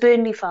 He's a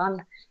Burnley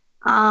fan,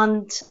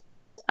 and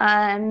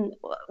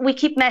we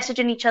keep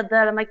messaging each other,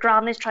 and my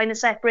gran is trying to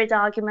separate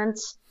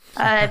arguments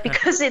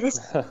because it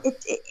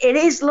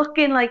is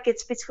looking like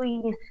it's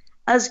between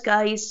us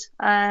guys,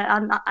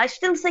 and I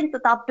still think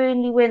that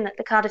Burnley win at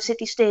the Cardiff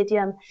City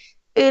Stadium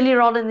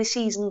earlier on in the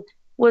season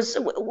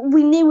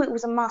we knew it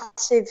was a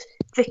massive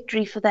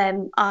victory for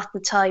them at the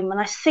time,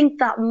 and I think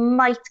that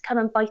might come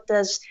and bite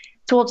us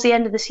towards the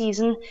end of the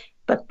season.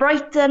 But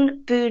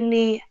Brighton,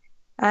 Burnley,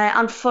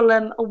 and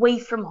Fulham away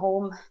from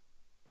home,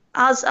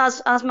 as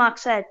Mark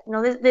said,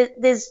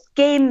 there's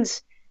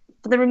games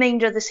for the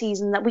remainder of the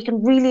season that we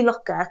can really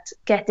look at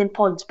getting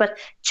points. But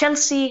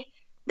Chelsea,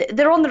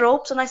 they're on the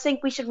ropes, and I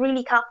think we should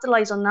really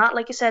capitalise on that.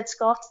 Like you said,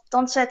 Scott,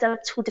 don't set out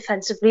too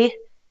defensively.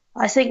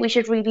 I think we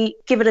should really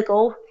give it a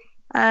go.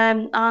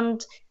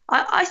 And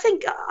I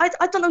think,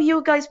 I don't know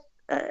your guys'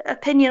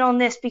 opinion on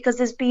this, because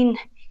there's been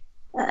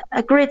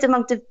a great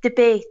amount of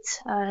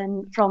debate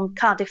from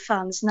Cardiff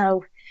fans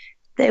now.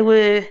 There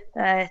were,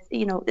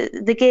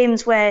 the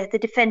games where the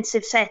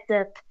defensive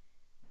setup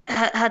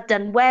had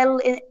done well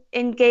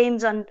in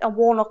games, and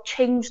Warnock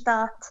changed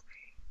that.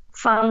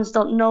 Fans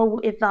don't know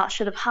if that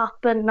should have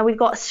happened. Now we've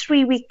got a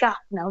 3-week gap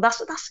now.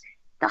 That's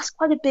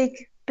quite a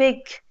big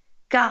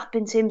gap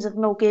in terms of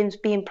no games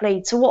being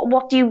played. So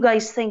what do you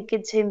guys think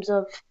in terms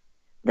of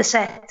the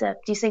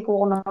setup? Do you think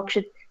Warnock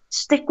should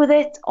stick with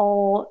it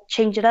or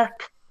change it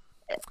up?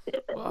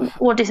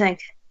 What do you think?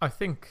 I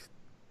think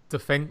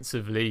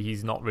defensively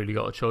he's not really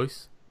got a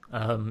choice.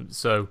 I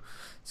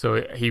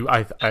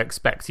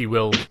expect he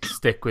will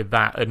stick with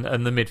that,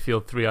 and the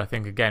midfield three, I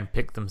think, again,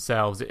 pick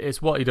themselves.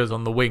 It's what he does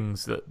on the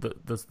wings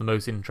that's the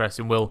most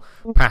interesting. Will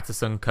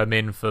Patterson come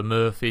in for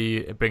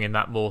Murphy, bringing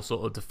that more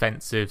sort of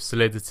defensive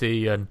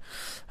solidity, and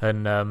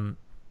Junior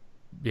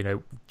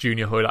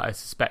Hoylett, I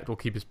suspect, will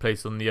keep his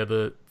place on the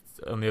other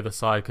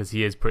side because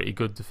he is pretty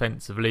good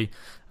defensively.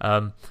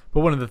 But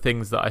one of the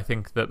things that I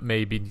think that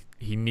maybe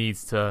he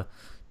needs to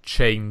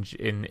change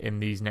in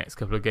these next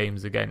couple of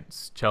games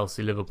against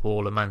Chelsea,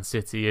 Liverpool and Man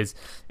City is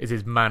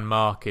his man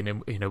marking.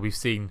 And we've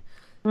seen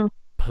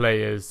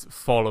players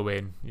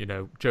following,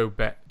 Joe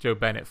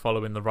Bennett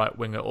following the right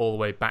winger all the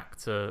way back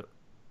to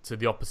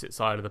the opposite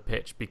side of the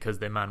pitch because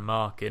they're man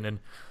marking, and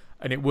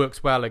it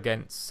works well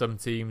against some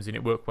teams, and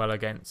it worked well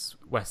against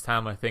West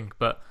Ham, I think,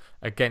 but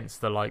against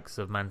the likes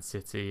of Man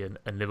City and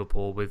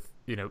Liverpool with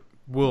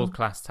world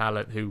class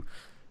talent who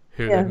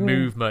their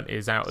movement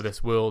is out of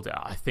this world,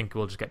 I think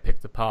will just get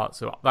picked apart.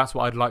 So that's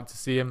what I'd like to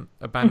see him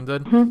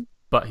abandon.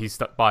 But he's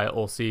stuck by it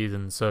all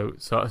season, so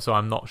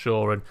I'm not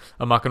sure. And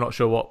Mark, I'm not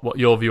sure what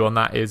your view on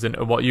that is and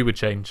what you would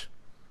change.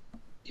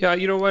 Yeah,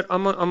 you know what?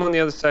 I'm on the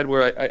other side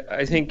where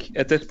I think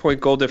at this point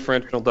goal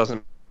differential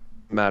doesn't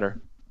matter,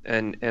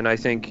 and I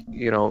think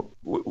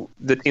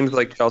the teams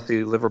like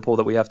Chelsea, Liverpool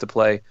that we have to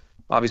play,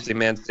 obviously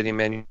Man City,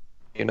 Man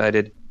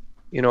United.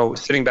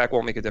 Sitting back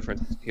won't make a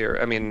difference here.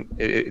 I mean,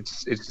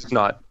 it's just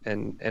not,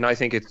 and I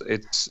think it's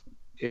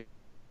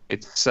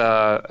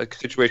a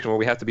situation where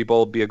we have to be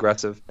bold, be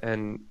aggressive,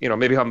 and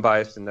maybe I'm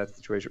biased in that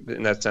situation,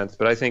 in that sense,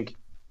 but I think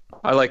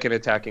I like an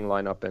attacking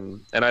lineup,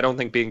 and I don't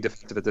think being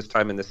defensive at this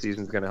time in the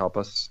season is going to help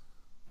us.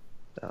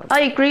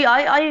 I agree.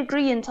 I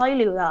agree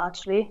entirely with that.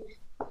 Actually,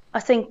 I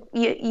think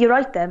you're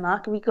right there,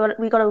 Mark. We got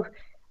to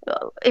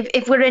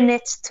if we're in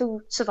it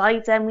to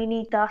survive, then we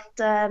need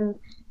that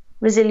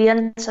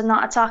resilience and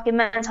that attacking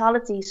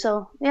mentality.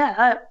 So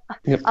yeah,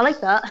 I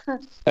like that.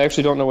 I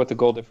actually don't know what the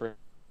goal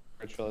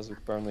differential is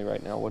with Burnley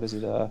right now. What is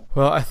it?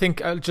 Well, I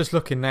think just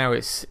looking now,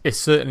 it's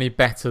certainly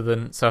better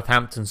than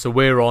Southampton. So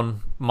we're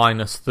on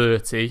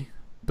 -30.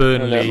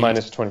 Burnley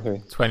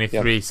 -23.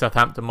 23. Yep.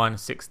 Southampton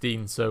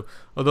 -16. So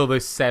although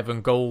there's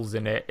 7 goals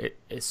in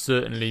it's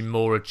certainly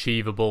more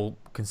achievable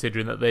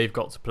considering that they've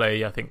got to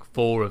play, I think,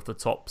 4 of the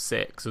top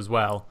 6 as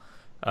well,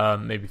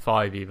 maybe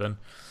 5 even.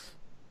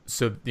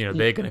 So they're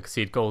going to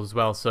concede goals as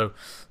well. So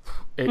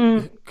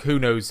who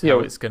knows how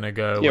it's going to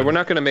go? Yeah, we're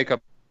not going to make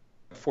up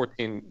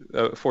 14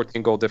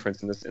 goal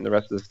difference in the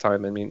rest of this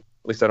time. I mean,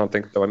 at least I don't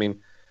think so. I mean,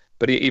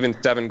 but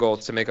even 7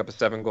 goals to make up a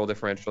 7 goal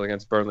differential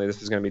against Burnley,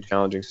 this is going to be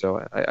challenging.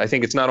 So I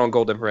think it's not on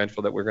goal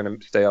differential that we're going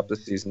to stay up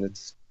this season.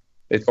 It's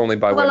only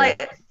by winning.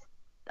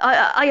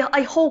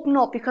 I hope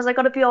not, because I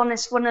got to be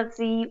honest, one of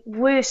the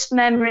worst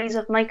memories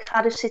of my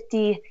Cardiff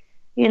City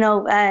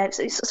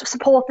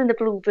supporting the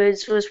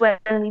Bluebirds was when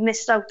we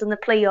missed out on the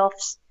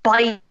playoffs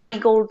by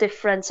goal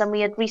difference, and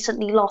we had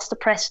recently lost to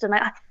Preston.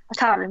 I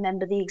can't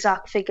remember the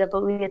exact figure,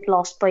 but we had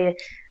lost by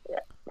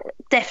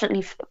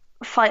definitely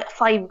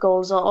five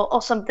goals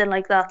or something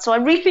like that. So I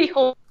really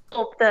hope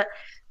that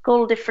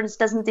goal difference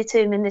doesn't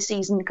determine the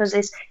season, because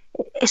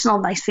it's not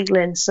a nice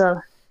feeling. So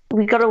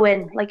we got to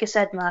win, like you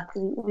said, Mark.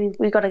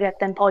 We got to get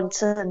them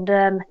points, and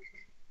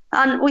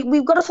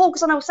we've got to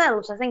focus on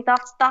ourselves. I think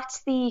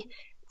that's the,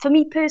 for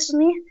me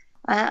personally.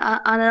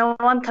 I know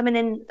I'm coming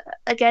in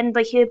again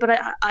by here, but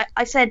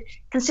I said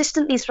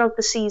consistently throughout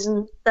the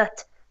season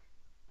that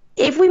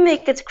if we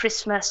make it to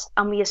Christmas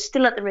and we are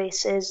still at the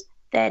races,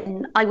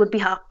 then I would be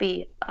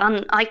happy.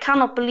 And I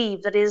cannot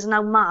believe that it is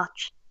now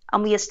March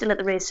and we are still at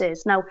the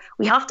races. Now,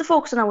 we have to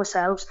focus on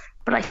ourselves,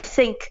 but I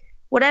think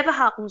whatever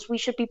happens, we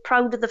should be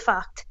proud of the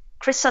fact.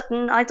 Chris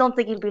Sutton, I don't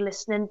think he'll be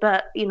listening,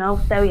 but,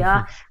 there we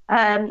are.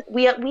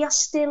 We are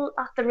still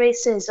at the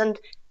races. And,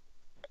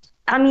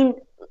 I mean,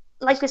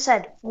 like I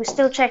said, we're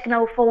still checking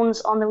our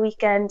phones on the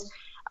weekend.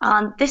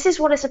 And this is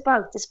what it's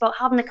about. It's about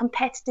having a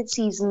competitive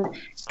season,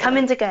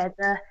 coming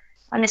together.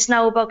 And it's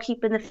now about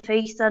keeping the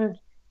faith and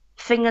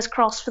fingers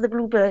crossed for the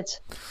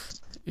Bluebirds.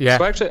 Yeah.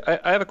 So actually,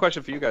 I have a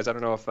question for you guys. I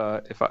don't know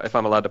if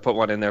I'm allowed to put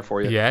one in there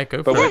for you. Yeah,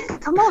 go for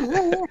it. Come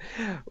on.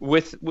 Yeah.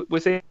 With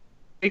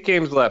 8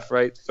 games left,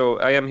 right? So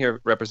I am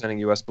here representing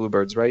U.S.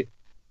 Bluebirds, right?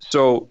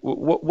 So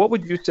what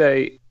would you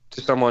say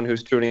to someone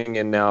who's tuning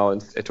in now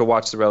and to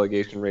watch the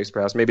relegation race?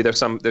 Perhaps maybe their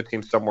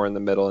team somewhere in the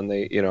middle, and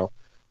they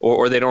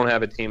or they don't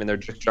have a team and they're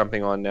just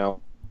jumping on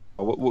now.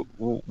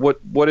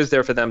 What is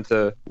there for them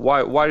to?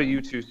 Why do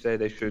you two say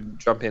they should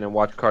jump in and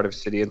watch Cardiff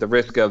City at the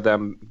risk of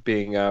them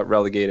being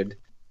relegated?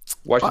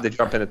 Why should they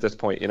jump in at this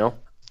point?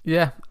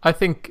 Yeah, I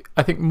think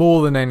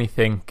more than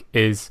anything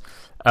is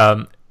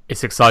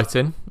it's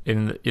exciting.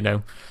 In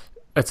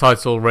a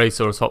title race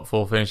or a top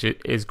 4 finish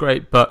is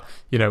great, but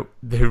there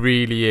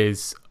really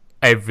is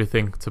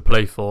everything to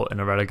play for in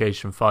a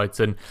relegation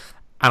fight, and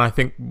I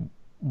think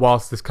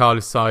whilst this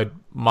Cardiff side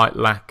might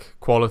lack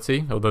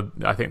quality, although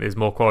I think there's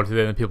more quality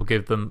there than people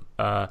give them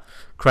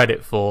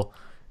credit for,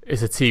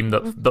 it's a team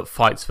that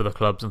fights for the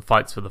clubs and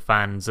fights for the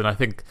fans. And I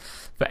think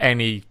for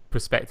any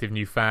prospective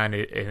new fan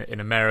in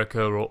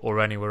America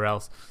or anywhere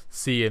else,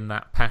 seeing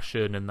that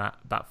passion and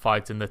that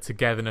fight and the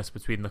togetherness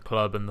between the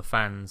club and the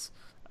fans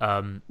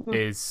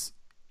is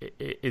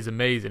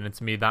amazing. And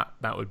to me,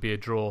 that would be a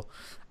draw.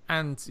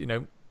 And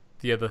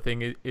the other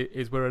thing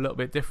is we're a little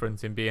bit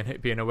different in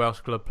being a Welsh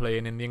club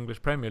playing in the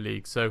English Premier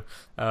League. So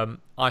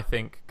I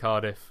think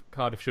Cardiff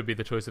should be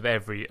the choice of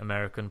every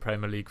American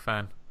Premier League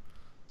fan.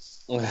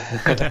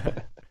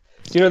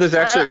 There's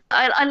actually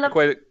I love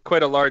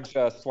quite a large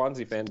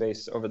Swansea fan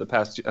base over the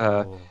past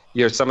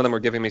year. Some of them were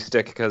giving me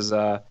stick because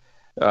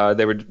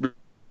they were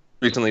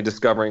recently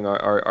discovering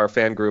our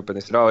fan group, and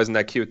they said, "Oh, isn't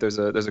that cute? There's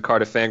a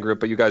Cardiff fan group,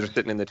 but you guys are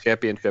sitting in the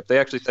championship." They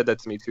actually said that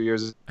to me 2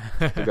 years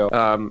ago,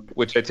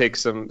 which I take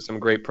some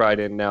great pride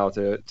in now.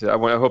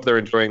 I hope they're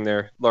enjoying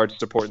their large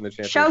support in the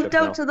championship. Shout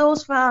out to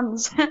those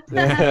fans.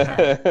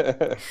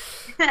 Yeah.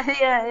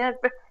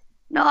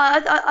 No,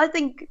 I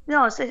think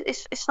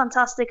it's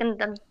fantastic,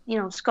 and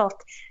Scott,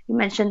 you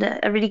mentioned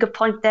a really good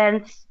point there.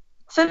 And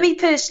for me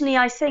personally,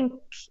 I think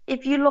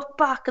if you look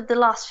back at the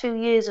last few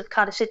years of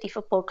Cardiff City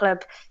Football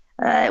Club,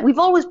 we've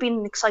always been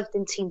an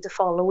exciting team to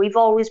follow. We've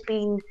always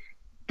been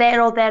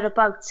there or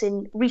thereabouts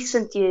in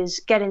recent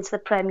years, getting to the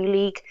Premier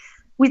League.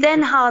 We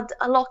then had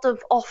a lot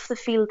of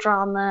off-the-field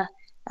drama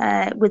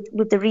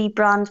with the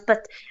rebrand,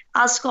 but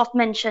as Scott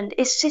mentioned,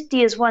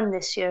 City has won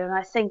this year, and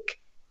I think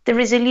the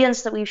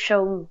resilience that we've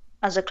shown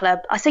as a club,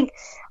 I think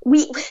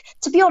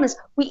to be honest,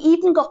 we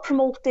even got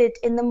promoted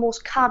in the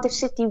most Cardiff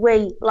City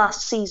way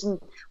last season.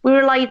 We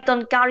relied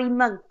on Gary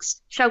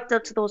Monks, shout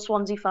out to those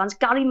Swansea fans,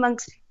 Gary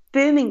Monks,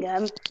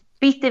 Birmingham,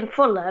 beating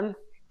Fulham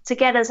to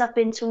get us up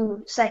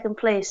into second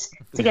place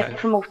to get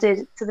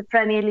promoted to the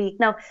Premier League.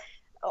 Now,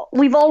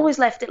 we've always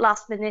left it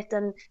last minute,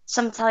 and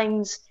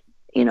sometimes,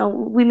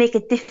 we make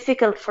it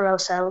difficult for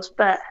ourselves,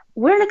 but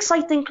we're an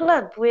exciting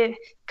club. We're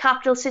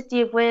capital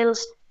city of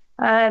Wales,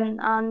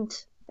 and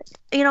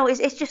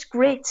it's just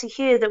great to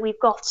hear that we've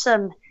got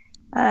some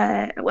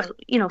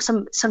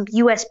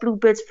US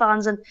Bluebirds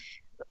fans, and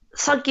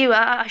thank you.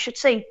 I should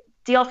say,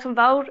 diolch yn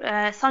fawr.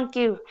 Thank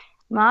you,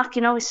 Mark.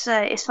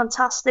 It's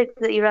fantastic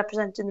that you're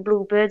representing the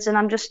Bluebirds, and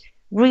I'm just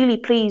really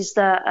pleased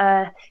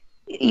that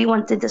you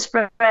wanted to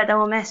spread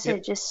our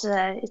message.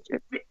 Yeah. It's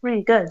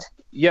really good.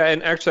 Yeah,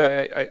 and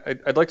actually,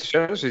 I'd like to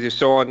share this with you.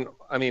 So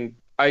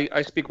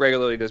I speak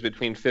regularly. There's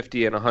between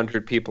 50 and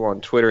 100 people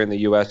on Twitter in the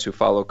U.S. who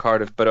follow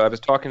Cardiff, but I was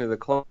talking to the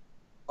club,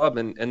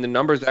 and the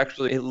numbers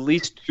actually at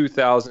least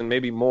 2,000,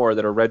 maybe more,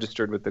 that are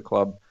registered with the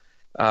club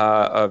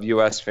of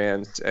U.S.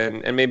 fans.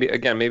 And maybe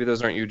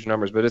those aren't huge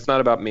numbers, but it's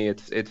not about me.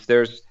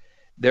 There is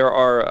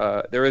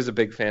a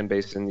big fan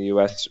base in the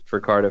U.S. for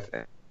Cardiff.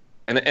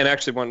 And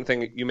actually, one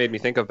thing you made me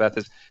think of, Beth,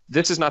 is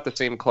this is not the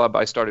same club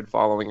I started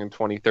following in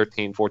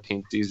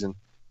 2013-14 season.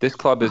 This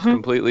club is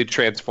completely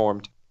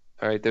transformed.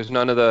 All right, there's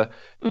none of the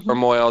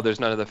turmoil. There's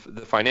none of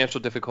the financial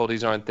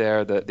difficulties aren't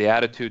there. The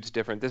attitude's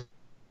different. This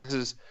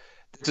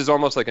is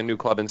almost like a new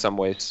club in some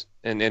ways,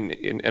 and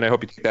I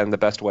hope you take that in the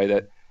best way.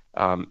 That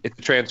it's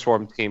a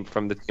transformed team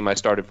from the team I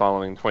started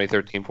following in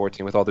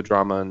 2013-14 with all the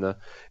drama and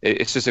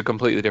it's just a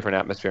completely different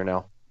atmosphere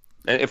now,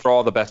 and for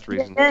all the best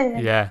reasons.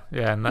 Yeah,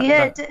 and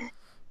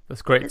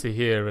that's great to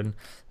hear.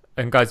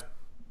 And guys,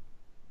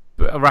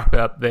 I'll wrap it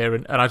up there,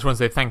 and I just want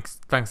to say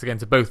thanks again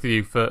to both of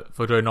you for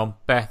joining on.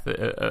 Beth,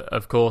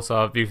 of course,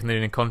 our View from the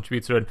Ninian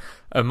contributor,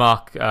 and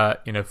Mark,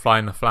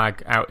 flying the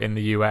flag out in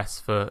the US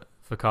for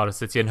Cardiff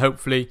City, and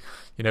hopefully,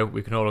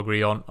 we can all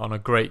agree on a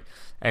great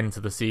end to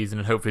the season,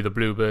 and hopefully the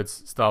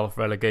Bluebirds start off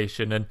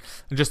relegation. And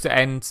just to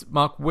end,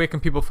 Mark, where can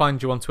people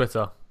find you on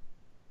Twitter?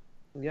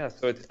 Yeah,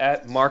 so it's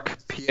at Mark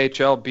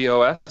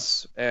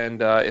PHLBOS,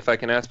 and if I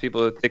can ask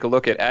people to take a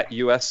look at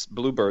US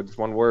Bluebirds,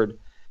 one word.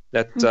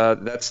 That's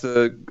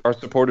our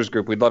supporters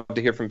group. We'd love to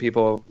hear from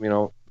people,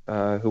 who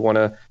want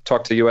to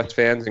talk to US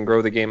fans and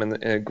grow the game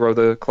and grow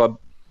the club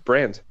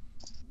brand.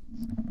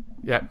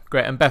 Yeah,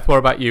 great. And Beth, what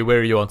about you? Where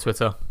are you on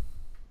Twitter?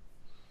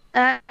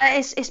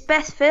 It's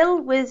Beth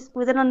Phil with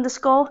an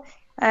underscore,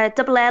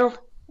 double L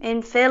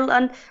in Phil.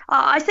 And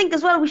I think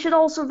as well we should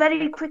also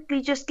very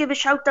quickly just give a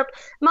shout out.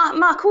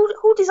 Mark,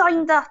 who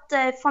designed that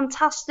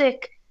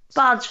fantastic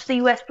badge for the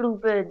US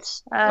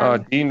Bluebirds?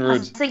 Dean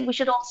Rude. I think we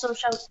should also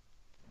shout.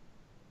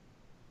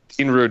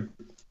 Dean Rude.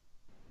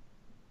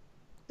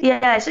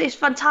 Yeah, it's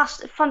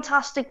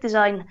fantastic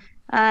design.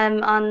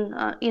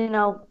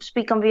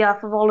 Speak on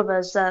behalf of all of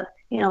us that,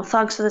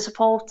 thanks for the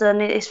support,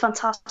 and it's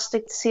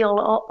fantastic to see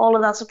all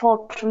of that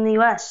support from the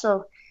US.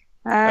 So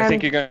I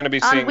think you're going to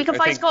be seeing. And we can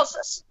find Scott.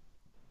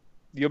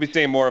 You'll be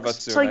seeing more of us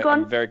soon. Sorry,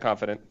 I'm very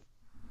confident.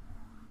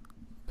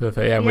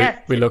 Perfect. Yeah,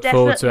 we look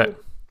forward to it.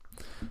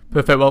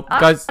 Perfect. Well,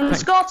 guys. And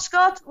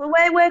Scott,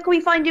 where can we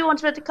find you on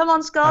Twitter? Come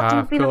on, Scott.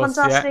 You've been a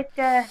fantastic.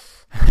 Yeah.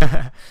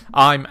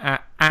 I'm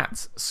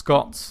at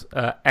Scott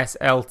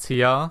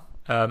SLTR,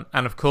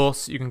 and of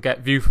course you can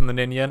get View from the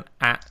Ninian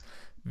at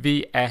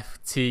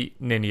VFT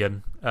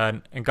Ninian.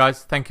 And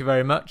guys, thank you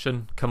very much,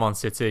 and come on,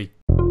 City.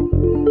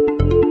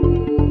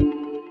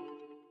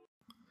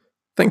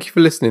 Thank you for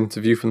listening to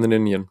View from the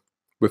Ninian.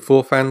 We're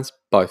for fans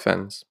by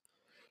fans.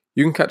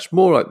 You can catch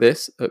more like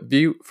this at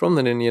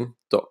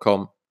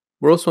viewfromtheninian.com.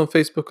 We're also on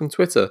Facebook and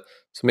Twitter,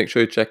 so make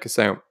sure you check us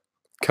out.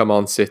 Come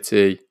on,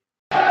 City.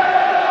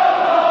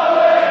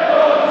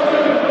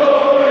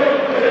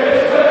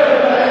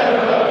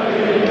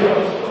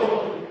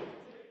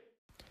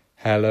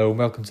 Hello and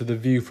welcome to the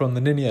View from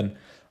the Ninian.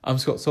 I'm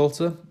Scott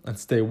Salter, and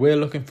today we're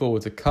looking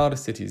forward to Cardiff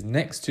City's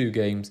next two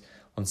games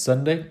on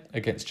Sunday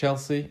against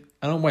Chelsea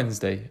and on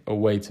Wednesday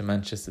away to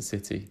Manchester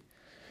City.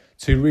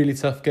 Two really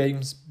tough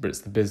games, but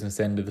it's the business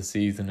end of the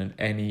season and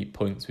any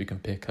points we can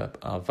pick up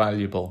are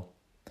valuable.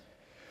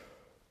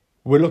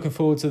 We're looking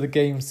forward to the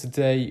games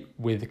today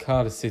with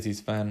Cardiff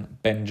City's fan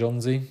Ben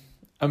Johnsey,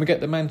 and we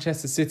get the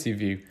Manchester City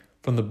view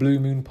from the Blue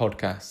Moon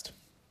podcast.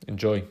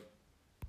 Enjoy.